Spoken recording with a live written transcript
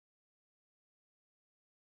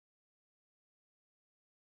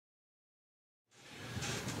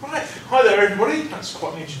there everybody, that's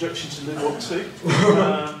quite an introduction to live up to.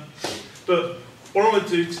 But what I'm going to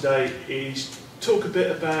do today is talk a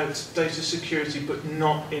bit about data security, but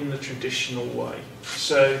not in the traditional way.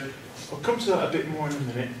 So I'll come to that a bit more in a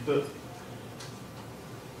minute, but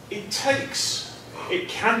it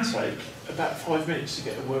can take about 5 minutes to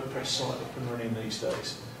get a WordPress site up and running these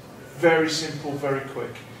days. Very simple, very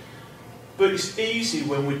quick. But it's easy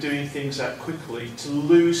when we're doing things that quickly to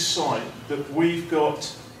lose sight that we've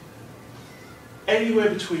got anywhere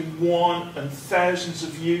between 1 and thousands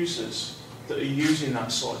of users that are using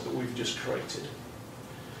that site that we've just created.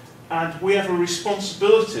 And we have a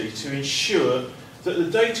responsibility to ensure that the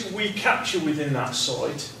data we capture within that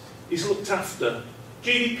site is looked after.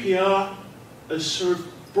 GDPR has sort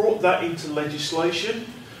of brought that into legislation,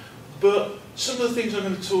 but some of the things I'm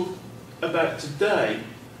going to talk about today,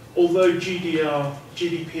 although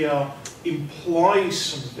GDPR implies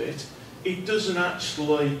some of it, it doesn't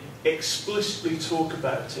actually explicitly talk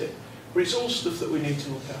about it, but it's all stuff that we need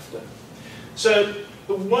to look after. So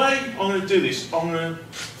the way I'm going to do this, I'm going to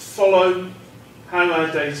follow how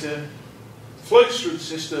our data flows through the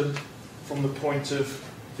system from the point of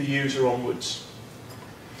the user onwards.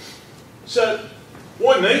 So,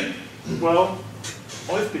 why me? Well,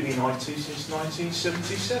 I've been in IT since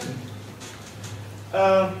 1977.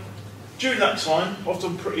 During that time, I've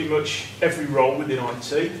done pretty much every role within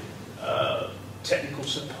IT. Technical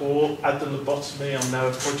support, admin lobotomy, I'm now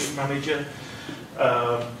a project manager.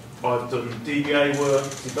 I've done DBA work,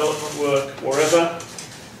 development work, whatever.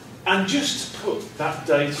 And just to put that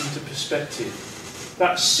data into perspective,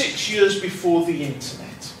 that's 6 years before the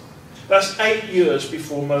internet. That's 8 years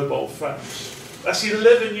before mobile phones. That's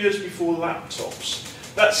 11 years before laptops.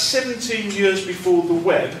 That's 17 years before the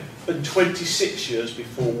web and 26 years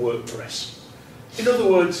before WordPress. In other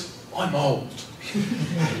words, I'm old.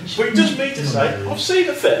 But it does mean to say I've seen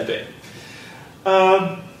a fair bit.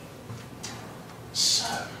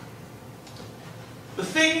 So, the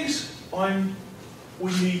things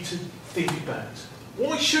we need to think about.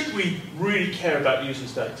 Why should we really care about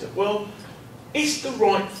users' data? Well, it's the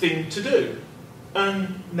right thing to do.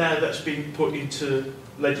 And now that's been put into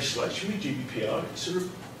legislation with GDPR, it sort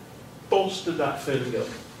of bolstered that feeling up.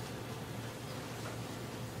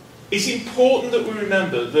 It's important that we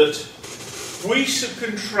remember that we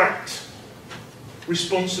subcontract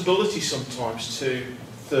responsibility sometimes to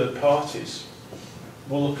third parties.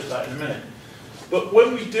 We'll look at that in a minute. But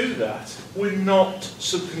when we do that, we're not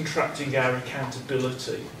subcontracting our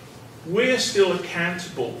accountability. We're still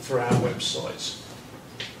accountable for our websites.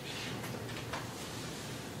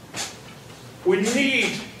 We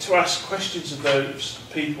need to ask questions of those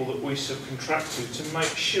people that we subcontract to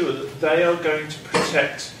make sure that they are going to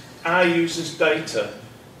protect our users' data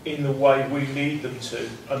in the way we need them to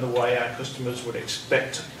and the way our customers would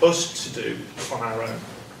expect us to do on our own.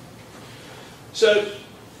 So,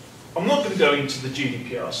 I'm not going to go into the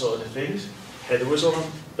GDPR side of things. Heather was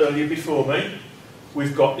on earlier before me.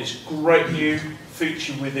 We've got this great new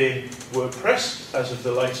feature within WordPress as of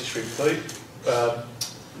the latest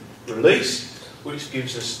release, which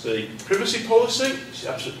gives us the privacy policy, which is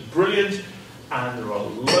absolutely brilliant. And there are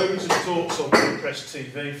loads of talks on WordPress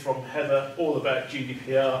TV from Heather all about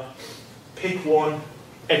GDPR. Pick one,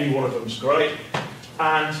 any one of them's great.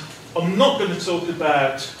 And I'm not going to talk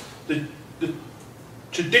about the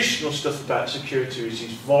traditional stuff about security, which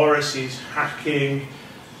is viruses, hacking,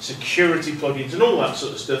 security plugins, and all that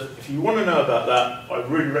sort of stuff. If you want to know about that, I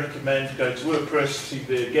really recommend going to WordPress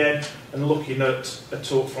TV again and looking at a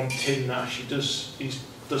talk from Tim Nash. He does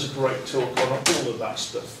a great talk on all of that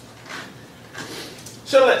stuff.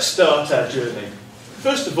 So let's start our journey.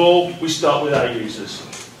 First of all, we start with our users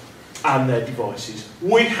and their devices.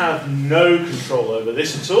 We have no control over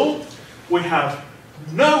this at all. We have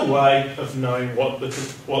no way of knowing what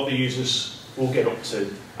the users will get up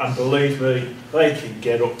to. And believe me, they can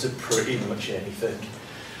get up to pretty much anything.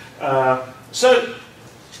 So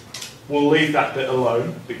we'll leave that bit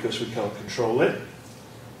alone because we can't control it.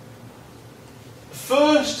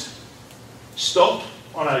 First stop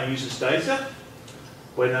on our users' data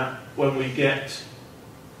when we get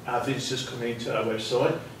our visitors coming into our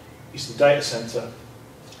website is the data center.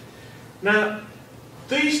 Now,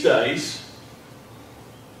 these days,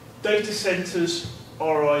 data centers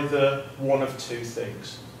are either one of two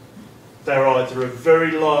things. They're either a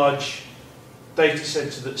very large data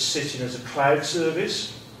center that's sitting as a cloud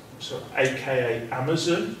service, so aka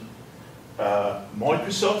Amazon,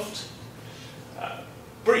 Microsoft,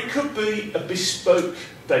 but it could be a bespoke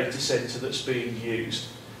data center that's being used.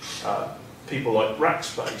 People like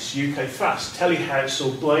Rackspace, UK Fast, Telehouse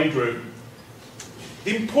or Blade Room.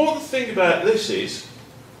 The important thing about this is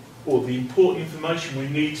or the important information we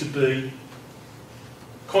need to be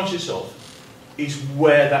conscious of is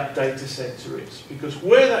where that data center is. Because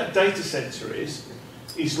where that data center is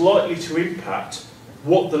likely to impact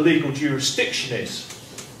what the legal jurisdiction is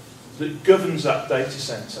that governs that data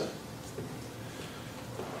center.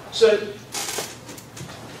 So,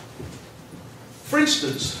 for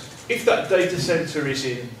instance, if that data center is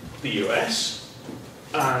in the US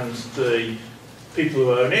and the people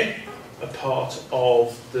who own it are part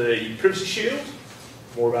of the Privacy Shield,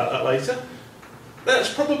 more about that later,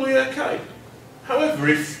 that's probably okay. However,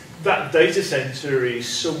 if that data center is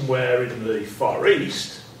somewhere in the Far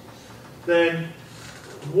East, then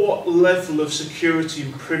what level of security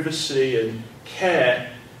and privacy and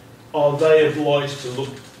care are they obliged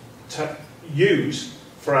to use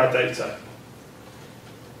for our data?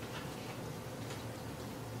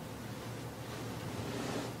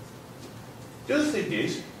 The other thing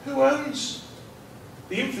is, who owns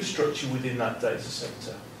the infrastructure within that data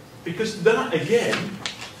center? Because that, again,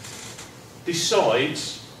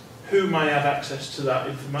 decides who may have access to that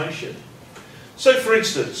information. So, for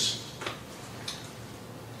instance,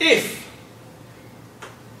 if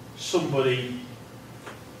somebody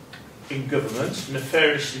in government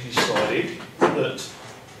nefariously decided that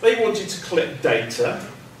they wanted to collect data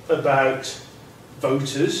about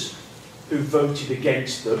voters who voted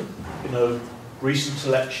against them in a recent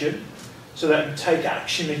election, so they can take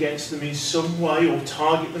action against them in some way or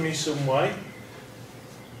target them in some way,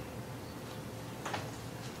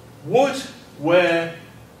 would where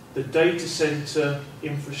the data center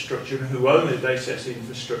infrastructure and who own the data center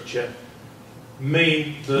infrastructure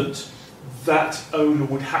mean that that owner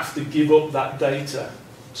would have to give up that data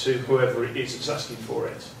to whoever it is that's asking for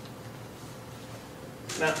it?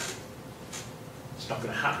 Now, it's not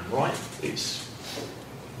going to happen, right? It's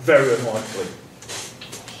very unlikely.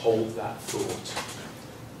 Hold that thought.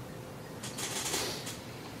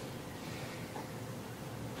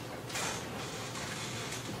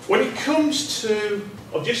 When it comes to,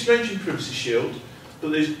 I've just mentioned Privacy Shield,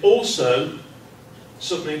 but there's also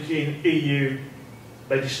something in EU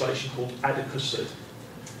legislation called adequacy.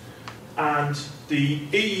 And the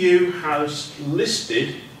EU has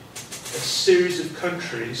listed a series of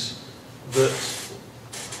countries that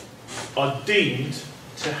are deemed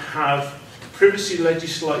to have privacy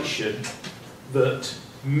legislation that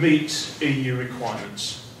meets EU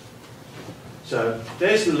requirements. So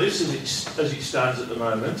there's the list as it stands at the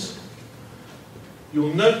moment.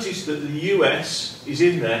 You'll notice that the US is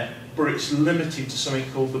in there, but it's limited to something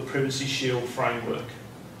called the Privacy Shield framework.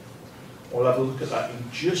 We'll have a look at that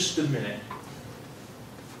in just a minute.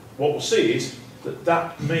 What we'll see is that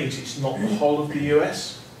that means it's not the whole of the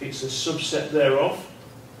US, it's a subset thereof.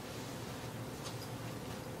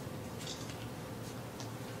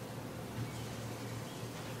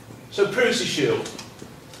 So Privacy Shield.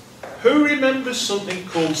 Who remembers something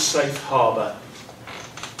called Safe Harbor?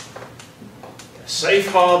 Safe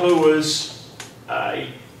Harbor was a,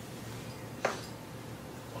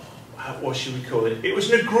 what should we call it? It was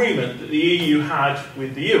an agreement that the EU had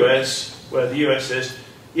with the US, where the US says,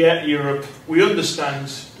 yeah, Europe, we understand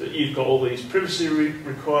that you've got all these privacy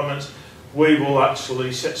requirements. We will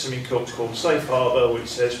actually set something called Safe Harbor, which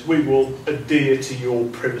says we will adhere to your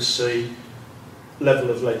privacy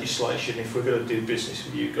level of legislation if we're going to do business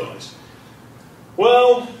with you guys.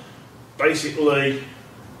 Well, basically,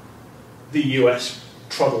 the US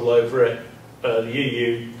trod all over it. The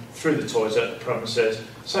EU threw the toys out the pram and says,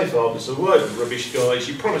 Safe Harbor's a load of rubbish, guys.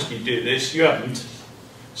 You promised you'd do this, you haven't.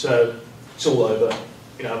 So it's all over.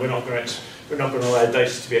 You know, we're not going to allow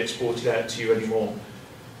data to be exported out to you anymore.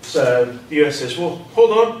 So the US says, well,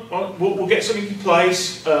 hold on, we'll get something in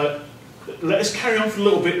place. Let us carry on for a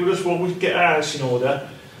little bit with us while we get our house in order.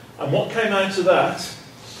 And what came out of that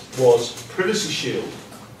was Privacy Shield.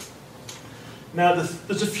 Now,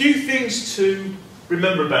 there's a few things to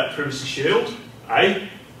remember about Privacy Shield. A,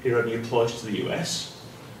 it only applies to the US.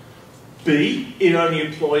 B, it only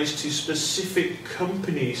applies to specific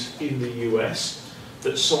companies in the US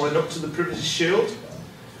that sign up to the Privacy Shield.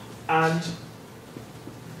 And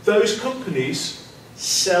those companies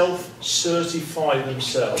self-certify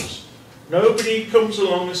themselves. Nobody comes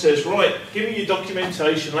along and says, right, give me your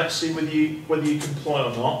documentation, let's see whether you comply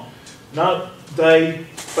or not. No, they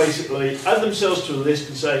basically add themselves to a list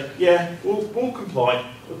and say, yeah, we'll comply,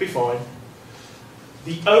 we'll be fine.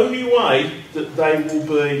 The only way that they will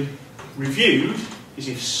be reviewed is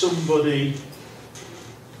if somebody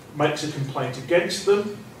makes a complaint against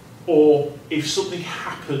them, or if something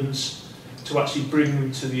happens to actually bring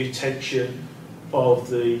them to the attention of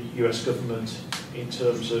the US government in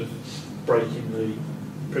terms of breaking the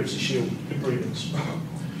Privacy Shield agreements.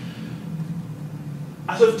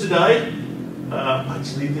 As of today,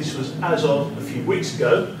 actually this was as of a few weeks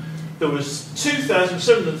ago, there was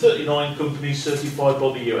 2,739 companies certified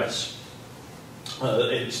by the US.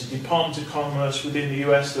 It's the Department of Commerce within the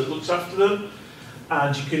US that looks after them,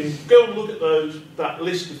 and you can go and look at that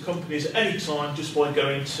list of companies at any time just by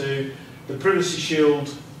going to the Privacy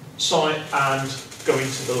Shield site and going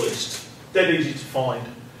to the list. Dead easy to find.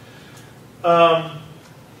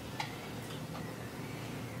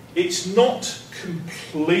 It's not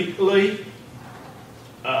completely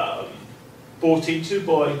bought into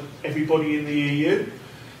by everybody in the EU.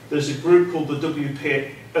 There's a group called the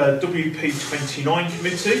WP29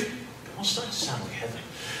 Committee. What's that sound heavy?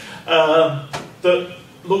 That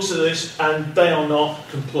looks at this, and they are not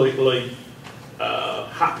completely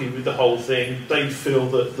happy with the whole thing. They feel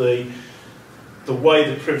that the way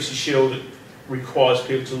the Privacy Shield requires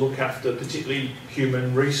people to look after particularly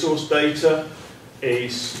human resource data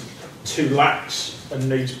is too lax and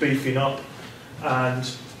needs beefing up, and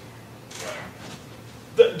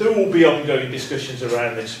there will be ongoing discussions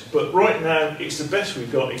around this, but right now it's the best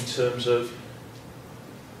we've got in terms of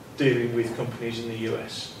dealing with companies in the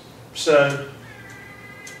US. So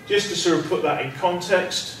just to sort of put that in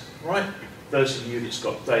context, right, those of you that's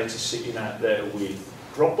got data sitting out there with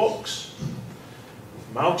Dropbox,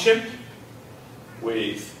 with MailChimp,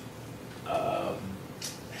 with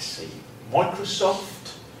let's see,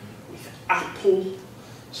 Microsoft, with Apple,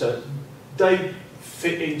 so they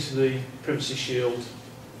fit into the Privacy Shield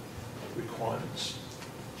requirements,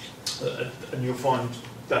 and you'll find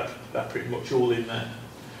that pretty much all in there.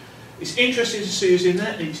 It's interesting to see who's in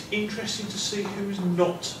there, and it's interesting to see who's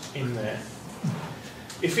not in there.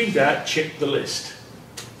 If in doubt, check the list.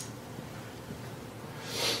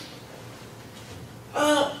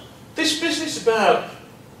 This business about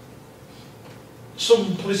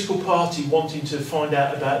some political party wanting to find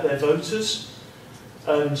out about their voters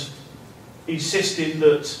and insisting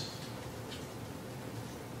that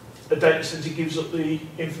a data centre gives up the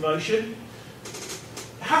information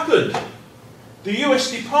happened. The US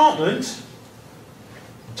department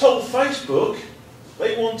told Facebook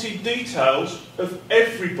they wanted details of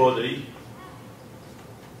everybody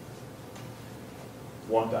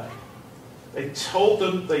one day. They told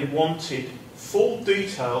them they wanted full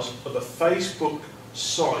details of a Facebook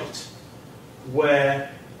site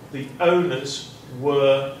where the owners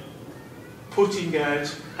were putting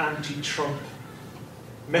out anti-Trump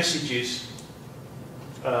messages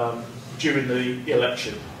during the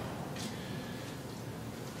election,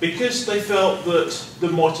 because they felt that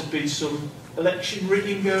there might have been some election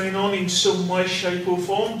rigging going on in some way, shape or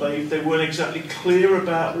form. They weren't exactly clear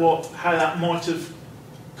about how that might have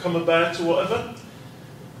come about or whatever.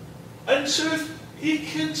 And so you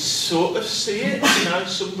can sort of see it, you know,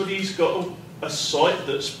 somebody's got a site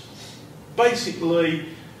that's basically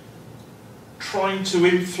trying to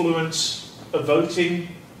influence a voting,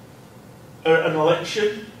 an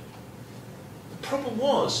election. The problem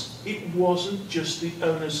was, it wasn't just the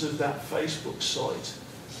owners of that Facebook site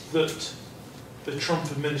that the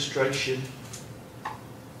Trump administration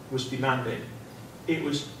was demanding. It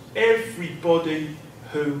was everybody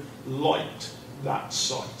who liked that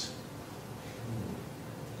site.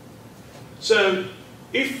 So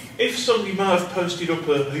if somebody may have posted up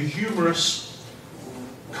a humorous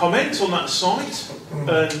comment on that site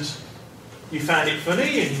and you found it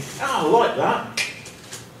funny and, I like that,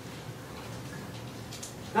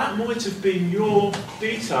 that might have been your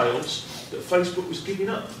details that Facebook was giving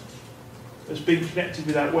up as being connected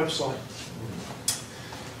with that website.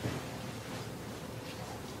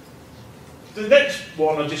 The next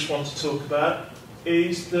one I just want to talk about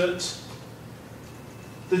is that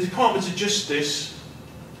the Department of Justice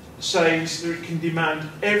says that it can demand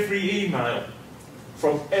every email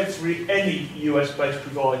from any US-based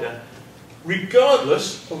provider,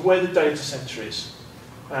 regardless of where the data centre is.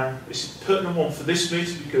 This is a pertinent one for this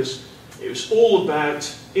meeting because it was all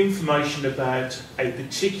about information about a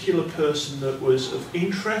particular person that was of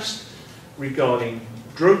interest regarding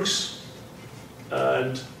drugs,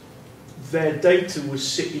 and their data was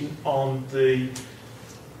sitting on the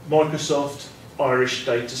Microsoft Irish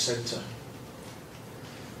data centre.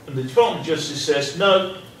 And the Department of Justice says,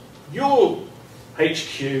 no, your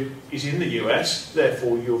HQ is in the US,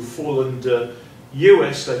 therefore you'll fall under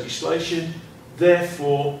US legislation,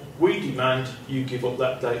 therefore we demand you give up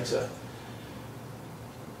that data.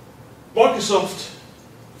 Microsoft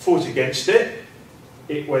fought against it.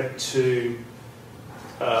 It went to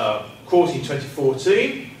court in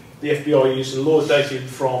 2014. The FBI used the law dating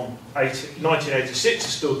from 1986,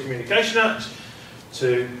 the Stored Communication Act,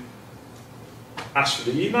 to ask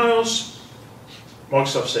for the emails.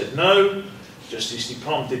 Microsoft said no. Justice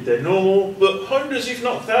Department did their normal, but hundreds if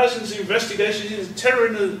not thousands of investigations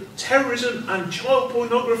into terrorism and child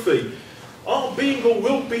pornography are being or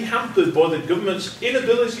will be hampered by the government's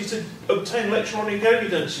inability to obtain electronic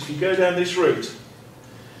evidence if you go down this route.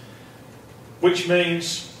 Which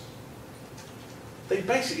means they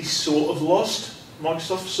basically sort of lost,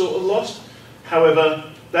 Microsoft sort of lost.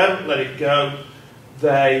 However, they haven't let it go.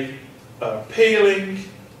 They are appealing,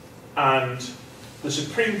 and the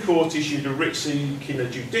Supreme Court issued a writ seeking a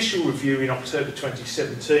judicial review in October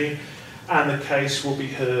 2017, and the case will be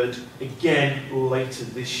heard again later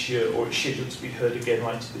this year, or it's scheduled to be heard again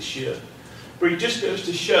later this year. But it just goes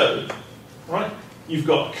to show, right, you've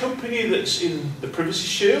got a company that's in the Privacy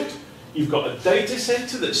Shield, you've got a data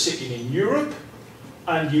centre that's sitting in Europe,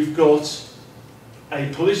 and you've got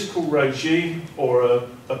a political regime or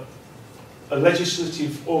a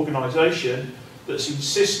legislative organisation that's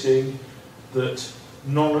insisting that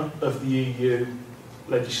none of the EU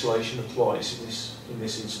legislation applies in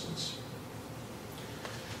this instance.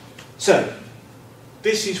 So,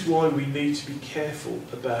 this is why we need to be careful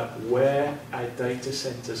about where our data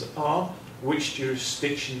centres are, which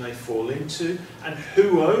jurisdiction they fall into, and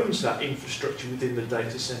who owns that infrastructure within the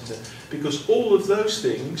data centre, because all of those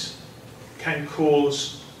things can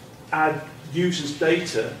cause our users'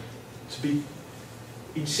 data to be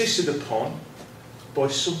insisted upon by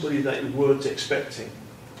somebody they weren't expecting.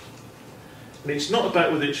 And it's not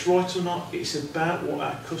about whether it's right or not, it's about what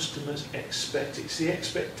our customers expect. It's the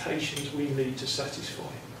expectations we need to satisfy.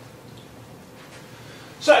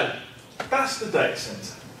 So, that's the data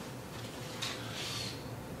centre.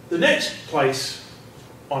 The next place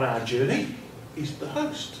on our journey is the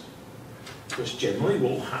host. Because generally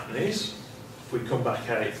what will happen is, if we come back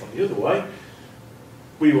at it from the other way,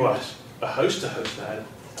 we will ask a host to host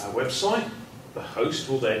our website. The host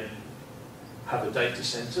will then have a data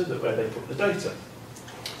centre where they put the data.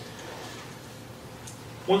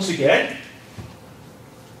 Once again,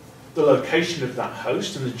 the location of that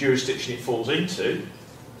host and the jurisdiction it falls into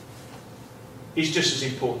is just as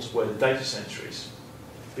important as where the data centre is,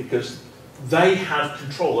 because they have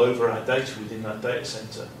control over our data within that data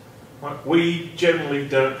centre. Right? We generally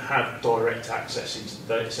don't have direct access into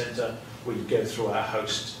the data centre. We go through our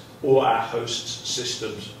host or our host's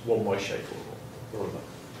systems one way, shape or other.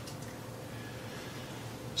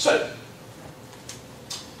 So,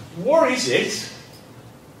 what is it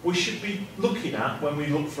we should be looking at when we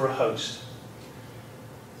look for a host?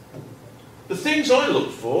 The things I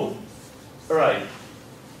look for are A,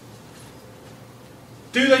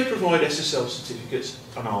 do they provide SSL certificates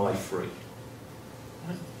and are they free?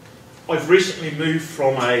 Right? I've recently moved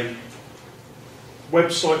from a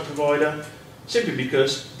website provider simply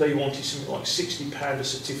because they wanted something like £60 a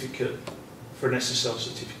certificate for an SSL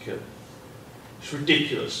certificate. It's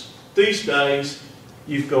ridiculous. These days,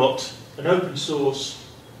 you've got an open source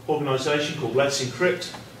organisation called Let's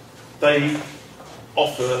Encrypt. They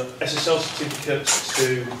offer SSL certificates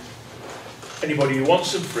to anybody who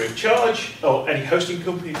wants them free of charge, or any hosting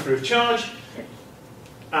company free of charge,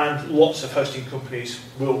 and lots of hosting companies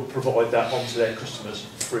will provide that onto their customers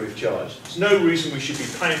free of charge. There's no reason we should be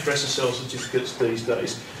paying for SSL certificates these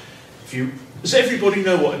days. Does everybody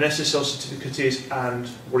know what an SSL certificate is and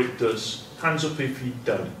what it does? Hands up if you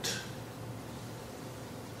don't.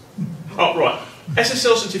 Oh, right.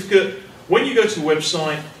 SSL certificate, when you go to a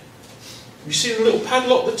website, you see the little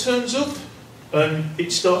padlock that turns up and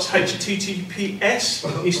it starts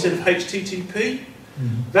HTTPS instead of HTTP.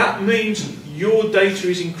 Mm-hmm. That means your data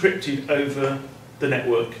is encrypted over the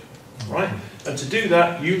network, right? And to do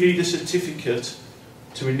that, you need a certificate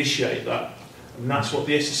to initiate that. And that's what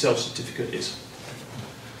the SSL certificate is.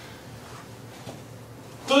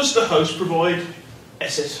 Does the host provide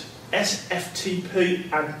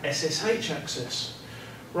SFTP and SSH access?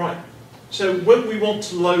 Right, so when we want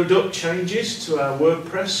to load up changes to our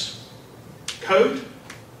WordPress code,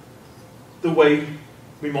 the way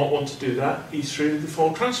we might want to do that is through the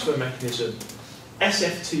file transfer mechanism.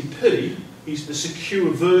 SFTP is the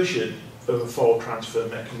secure version of a file transfer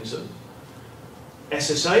mechanism.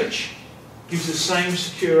 SSH gives the same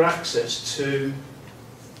secure access to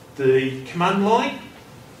the command line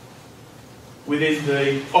within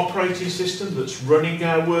the operating system that's running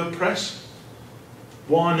our WordPress.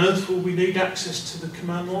 Why on earth will we need access to the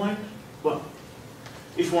command line? Well,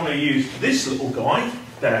 if we want to use this little guy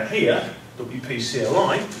down here,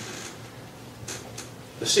 WP-CLI,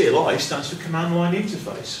 the CLI stands for command line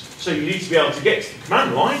interface. So you need to be able to get to the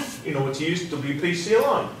command line in order to use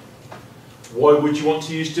WP-CLI. Why would you want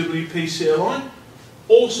to use WP-CLI?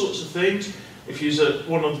 All sorts of things. If you use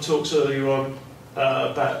one of the talks earlier on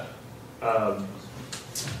about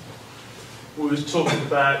we were talking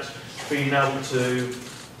about being able to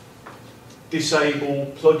disable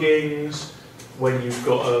plugins when you've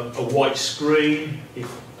got a white screen, if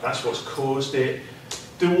that's what's caused it.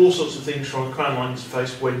 Do all sorts of things from a command line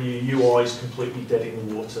interface when your UI is completely dead in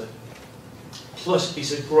the water. Plus,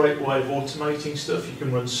 it's a great way of automating stuff. You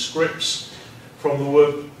can run scripts from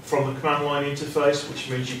the command line interface, which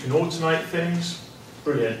means you can automate things.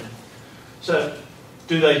 Brilliant. So,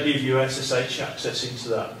 do they give you SSH access into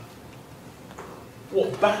that?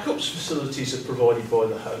 What backups facilities are provided by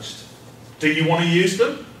the host? Do you want to use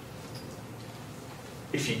them?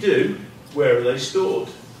 If you do, where are they stored?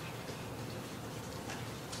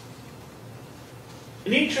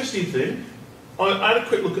 An interesting thing, I had a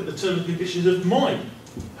quick look at the terms and conditions of my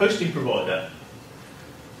hosting provider.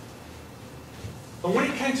 And when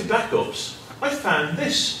it came to backups, I found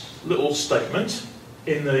this little statement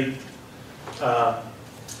in the terms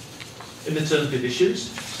and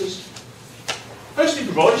conditions. It says, hosting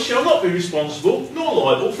providers shall not be responsible nor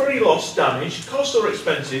liable for any loss, damage, cost or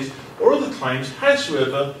expenses or other claims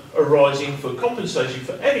howsoever arising for compensation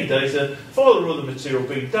for any data, file or other material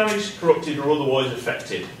being damaged, corrupted or otherwise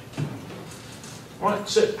affected. Right,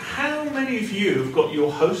 so how many of you have got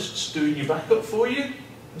your hosts doing your backup for you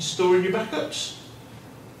and storing your backups?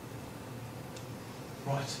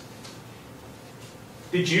 Right.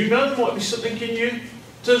 Did you know there might be something in your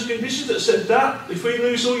terms and conditions that said that if we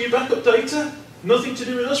lose all your backup data, nothing to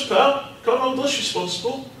do with us, pal, can't hold us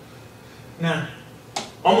responsible? Now,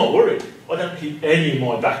 I'm not worried. I don't keep any of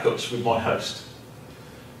my backups with my host.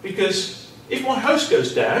 Because if my host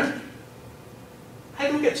goes down,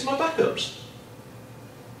 how do I get to my backups?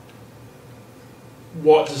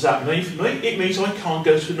 What does that mean for me? It means I can't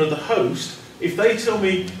go to another host. If they tell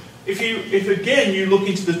me, if again you look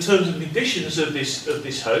into the terms and conditions of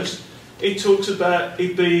this host, it talks about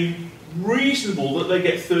it being reasonable that they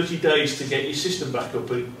get 30 days to get your system back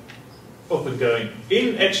up and going,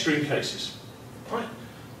 in extreme cases. Right?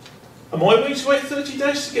 Am I going to wait 30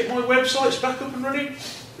 days to get my websites back up and running?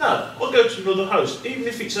 No, I'll go to another host, even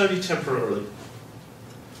if it's only temporarily.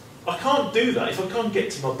 I can't do that if I can't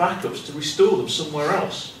get to my backups to restore them somewhere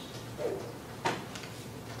else.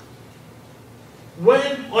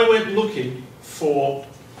 When I went looking for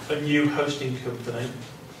a new hosting company,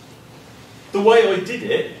 the way I did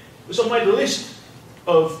it was I made a list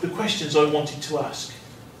of the questions I wanted to ask.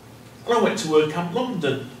 And I went to WordCamp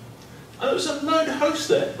London. And there was a load of hosts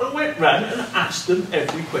there. I went round and asked them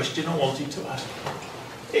every question I wanted to ask.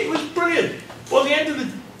 It was brilliant. By the end of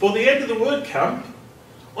the WordCamp,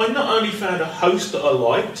 I not only found a host that I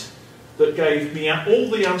liked, that gave me all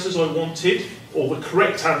the answers I wanted, or the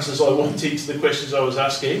correct answers I wanted to the questions I was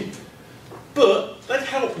asking, but they'd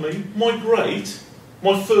helped me migrate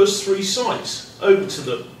my first 3 sites over to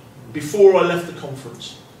them before I left the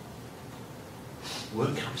conference.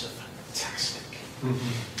 WordCamps are fantastic.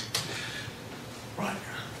 Right.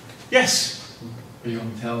 Yes? Are you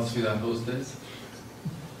going to tell us who that host is?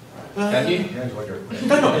 Can you?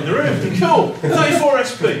 They're not in the room. They're cool.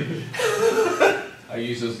 34SP. I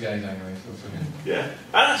use those guys anyway, so it's okay. Yeah.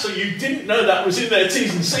 Ah, so you didn't know that was in their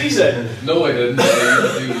T's and C's then? No, I didn't.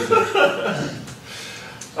 I do use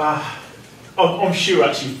it. I'm sure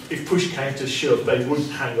actually if push came to shove they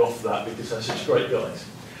wouldn't hang off that because they're such great guys.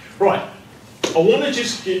 Right. I want to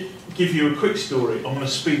just give you a quick story. I'm going to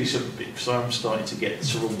speed this up a bit because I'm starting to get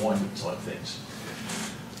sort of wind-up type things.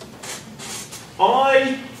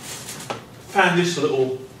 I found this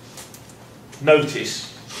little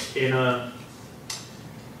notice in a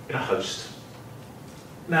host.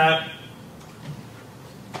 Now,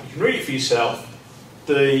 you can read it for yourself.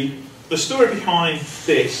 The story behind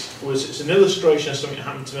this was it's an illustration of something that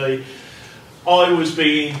happened to me. I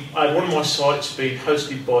had one of my sites being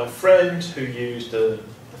hosted by a friend who used a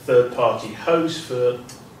third-party host for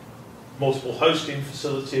multiple hosting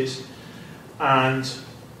facilities, and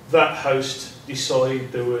that host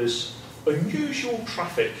decided there was unusual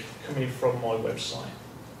traffic coming from my website.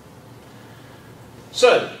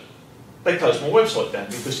 So they closed my website down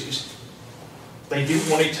because they didn't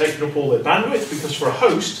want it taking up all their bandwidth, because for a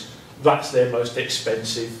host, that's their most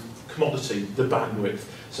expensive commodity, the bandwidth.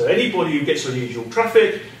 So anybody who gets unusual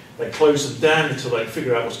traffic, they close them down until they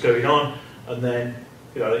figure out what's going on, and then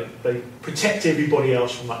they protect everybody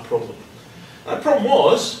else from that problem. And the problem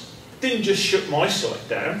was, didn't just shut my site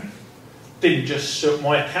down, didn't just shut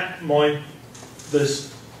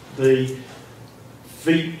the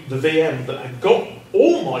VM that had got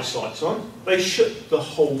all my sites on, they shut the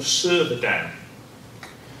whole server down.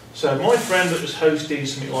 So my friend that was hosting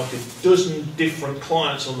something like 12 different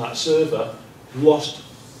clients on that server lost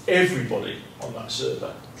everybody on that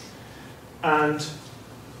server. And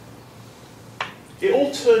it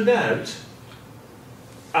all turned out,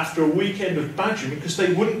 after a weekend of badgering, because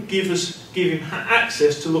they wouldn't give him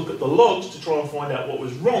access to look at the logs to try and find out what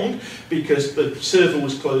was wrong, because the server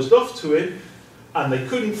was closed off to it, and they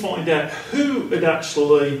couldn't find out who had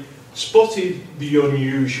actually spotted the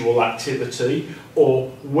unusual activity or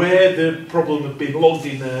where the problem had been logged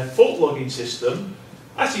in their fault logging system.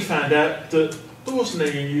 Actually found out that there wasn't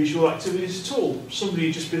any unusual activities at all. Somebody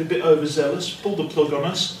had just been a bit overzealous, pulled the plug on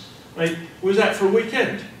us, and we was out for a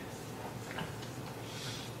weekend.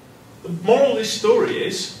 The moral of this story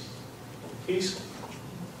is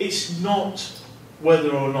it's not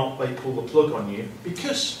whether or not they pull the plug on you,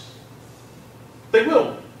 because they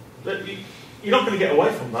will. You're not going to get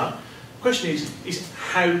away from that. The question is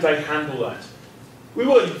how they handle that. We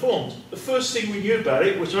weren't informed. The first thing we knew about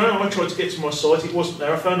it was, I tried to get to my site, it wasn't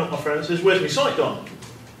there, I phoned up my friend and says, where's my site gone?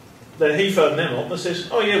 Then he phoned them up and says,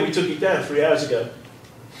 oh yeah, we took it down 3 hours ago.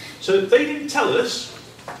 So they didn't tell us.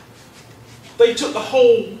 They took the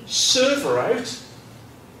whole server out.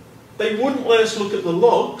 They wouldn't let us look at the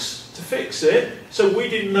logs to fix it, so we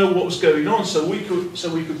didn't know what was going on, so we could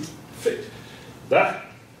fix that.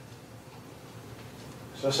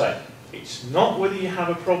 So I say, it's not whether you have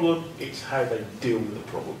a problem, it's how they deal with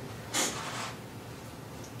the problem.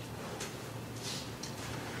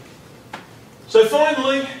 So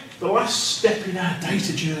finally, the last step in our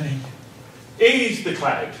data journey is the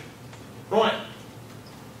cloud. Right.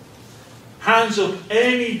 Hands up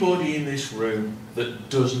anybody in this room that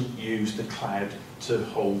doesn't use the cloud to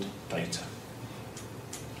hold data.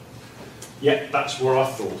 Yeah, that's where I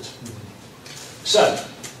thought. So,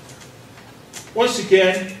 once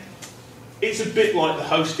again, it's a bit like the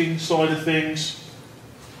hosting side of things,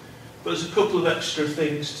 but there's a couple of extra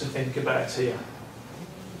things to think about here.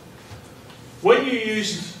 When you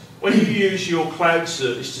use your cloud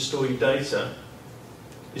service to store your data,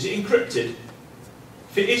 is it encrypted?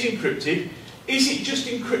 If it is encrypted, is it just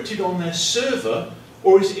encrypted on their server,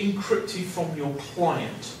 or is it encrypted from your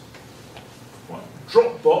client? Right.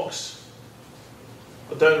 Dropbox,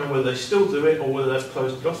 I don't know whether they still do it or whether they've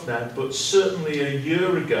closed it off now, but certainly a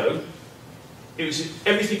year ago,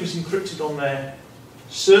 everything was encrypted on their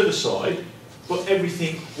server side, but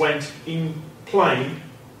everything went in plain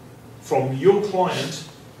from your client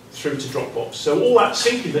through to Dropbox. So all that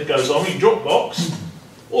syncing that goes on in Dropbox,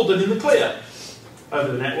 all done in the clear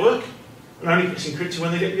over the network, and only gets encrypted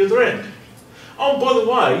when they get to the other end. Oh, by the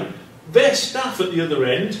way, their staff at the other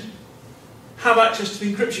end have access to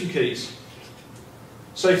the encryption keys.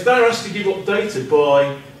 So if they're asked to give up data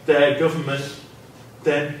by their government,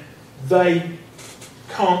 then they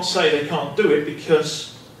can't say they can't do it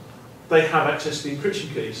because they have access to the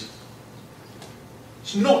encryption keys.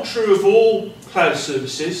 It's not true of all cloud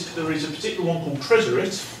services. There is a particular one called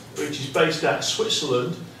Tresorit, which is based out of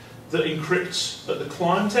Switzerland, that encrypts at the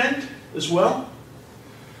client end as well.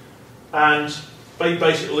 And they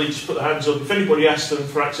basically just put their hands up. If anybody asks them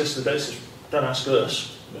for access to the data, don't ask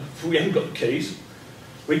us. We haven't got the keys.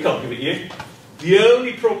 We can't give it you. The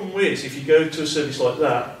only problem is, if you go to a service like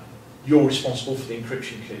that, you're responsible for the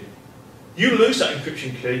encryption key. You lose that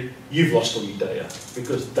encryption key, you've lost all your data,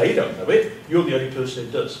 because they don't know it, you're the only person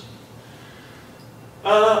who does.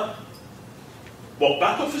 What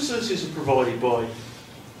backup facilities are provided by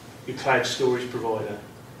your cloud storage provider?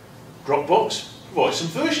 Dropbox provides some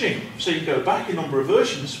versioning, so you go back a number of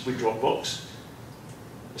versions with Dropbox.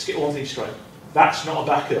 Let's get one thing straight, that's not a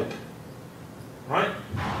backup, right?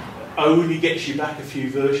 It only gets you back a few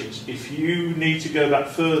versions. If you need to go back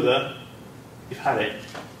further, you've had it.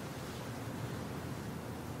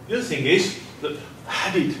 The other thing is, that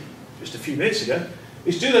added just a few minutes ago,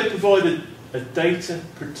 is do they provide a data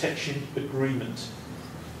protection agreement?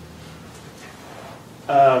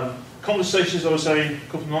 Conversations I was saying a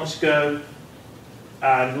couple of nights ago,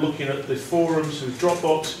 and looking at the forums with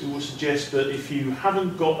Dropbox, it will suggest that if you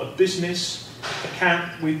haven't got a business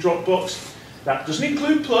account with Dropbox, that doesn't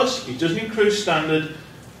include Plus, it doesn't include Standard,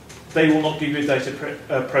 they will not give you a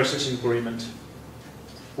data processing agreement,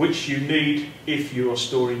 which you need if you are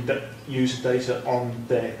storing user data on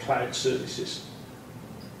their cloud services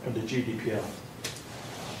under GDPR.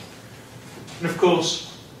 And of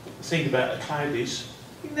course, the thing about a cloud is,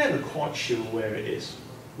 you're never quite sure where it is,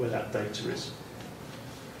 where that data is.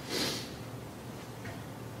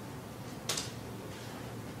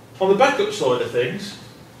 On the backup side of things,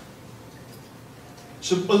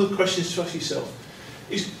 some other questions to ask yourself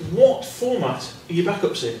is, what format are your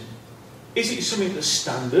backups in? Is it something that's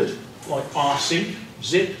standard, like rsync,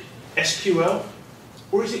 zip, SQL,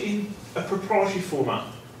 or is it in a proprietary format?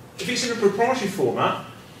 If it's in a proprietary format,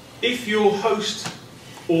 if your host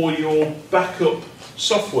or your backup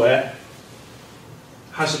software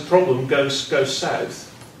has a problem, goes south,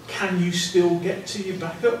 can you still get to your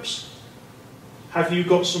backups? Have you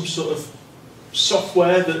got some sort of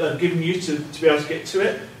software that they're giving you to be able to get to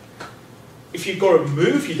it? If you've got to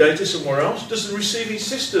move your data somewhere else, does the receiving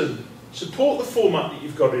system support the format that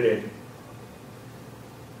you've got it in?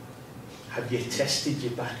 Have you tested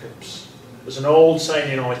your backups? There's an old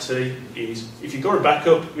saying in IT is, if you've got a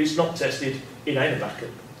backup, if it's not tested, it ain't a backup.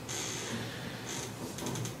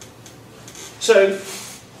 So,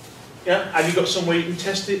 yeah, have you got somewhere you can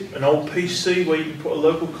test it? An old PC where you can put a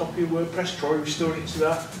local copy of WordPress, try restoring it to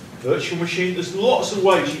that? Virtual machine, there's lots of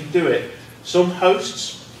ways you can do it. Some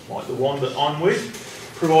hosts, like the one that I'm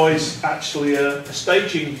with, provides actually a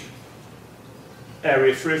staging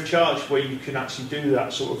area free of charge where you can actually do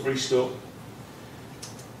that sort of restore.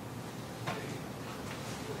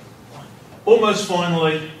 Almost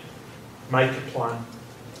finally, make a plan.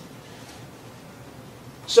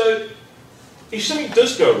 So, if something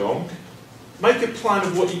does go wrong, make a plan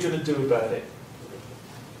of what you're going to do about it.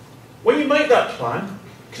 When you make that plan,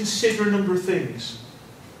 consider a number of things.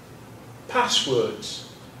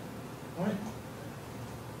 Passwords. Right?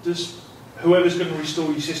 Does whoever's going to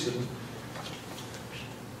restore your system,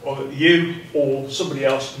 or you or somebody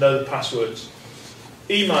else, know the passwords?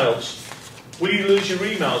 Emails. Will you lose your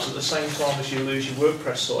emails at the same time as you lose your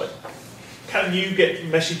WordPress site? Can you get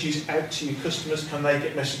messages out to your customers? Can they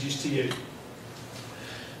get messages to you?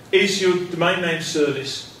 Is your domain name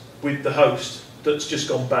service with the host that's just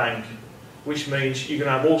gone bang? Which means you're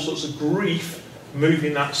going to have all sorts of grief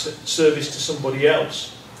moving that service to somebody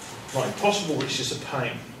else. Not impossible, but it's just a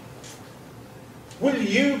pain. Will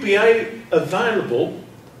you be available,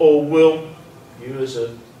 or will you, as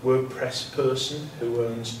a WordPress person who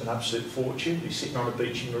earns an absolute fortune, be sitting on a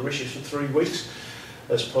beach in Mauritius for 3 weeks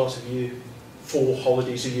as part of your 4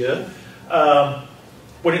 holidays a year,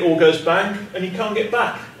 when it all goes bang and you can't get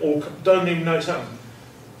back or don't even know it's happened?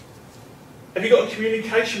 Have you got a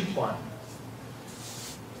communication plan?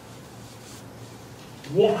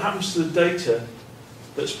 What happens to the data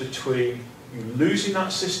that's between you losing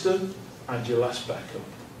that system and your last backup?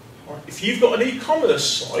 Right. If you've got an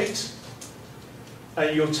e-commerce site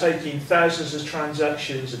and you're taking thousands of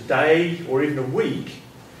transactions a day or even a week,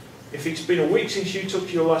 if it's been a week since you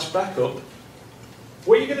took your last backup,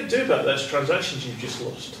 what are you going to do about those transactions you've just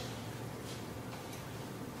lost?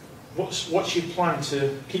 What's your plan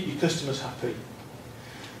to keep your customers happy?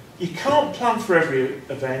 You can't plan for every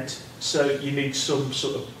event, so you need some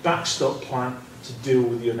sort of backstop plan to deal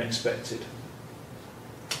with the unexpected.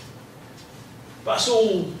 That's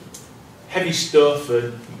all heavy stuff,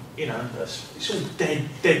 and you know, it's all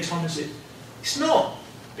dead time, is it? It's not,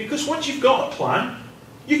 because once you've got a plan,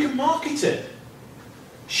 you can market it.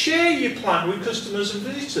 Share your plan with customers and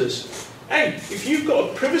visitors. Hey, if you've got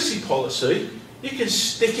a privacy policy, you can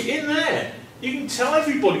stick it in there. You can tell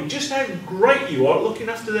everybody just how great you are at looking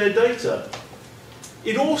after their data.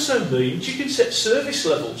 It also means you can set service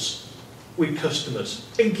levels with customers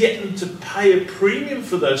and get them to pay a premium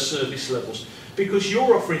for those service levels, because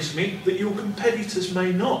you're offering something that your competitors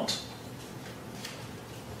may not.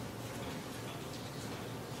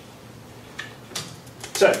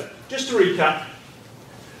 So, just to recap,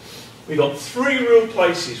 we've got 3 real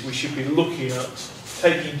places we should be looking at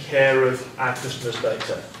taking care of our customers'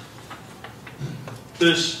 data.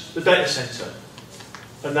 There's the data center,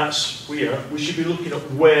 and that's, we should be looking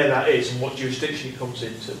at where that is and what jurisdiction it comes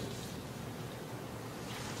into.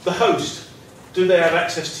 The host, do they have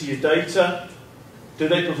access to your data? Do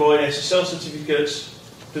they provide SSL certificates?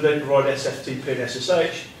 Do they provide SFTP and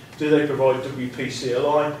SSH? Do they provide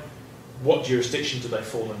WP-CLI? What jurisdiction do they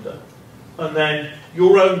fall under? And then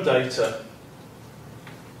your own data.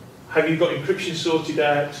 Have you got encryption sorted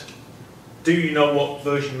out? Do you know what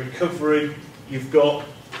version recovery you've got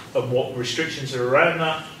and what restrictions are around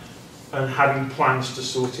that? And having plans to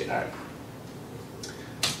sort it out.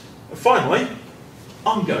 And finally,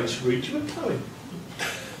 I'm going to read you a poem.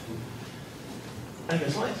 And it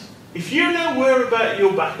goes like this. If you know where about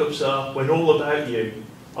your backups are when all about you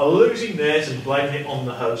are losing theirs and blaming it on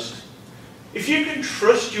the host, if you can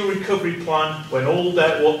trust your recovery plan when all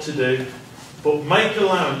doubt what to do, but make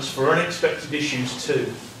allowance for unexpected issues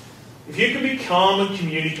too, if you can be calm and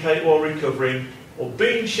communicate while recovering, or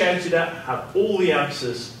being shouted at have all the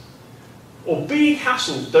answers, or being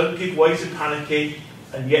hassled don't give way to panicking,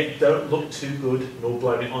 and yet don't look too good nor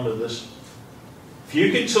blame it on others, if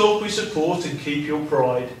you can talk with support and keep your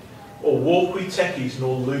pride, or walk with techies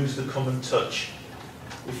nor lose the common touch,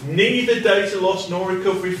 if neither data loss nor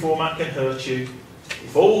recovery format can hurt you,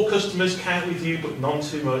 if all customers count with you but none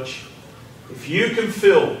too much, If you can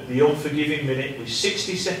fill the unforgiving minute with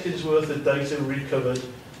 60 seconds worth of data recovered,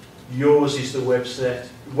 yours is the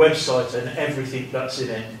website and everything that's in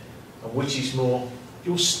it. And which is more,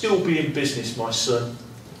 you'll still be in business, my son.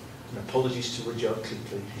 And apologies to Rudyard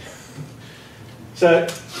Kipling. So,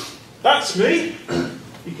 that's me.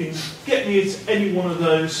 You can get me at any one of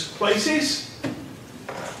those places.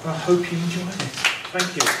 I hope you enjoyed it.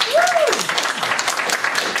 Thank you.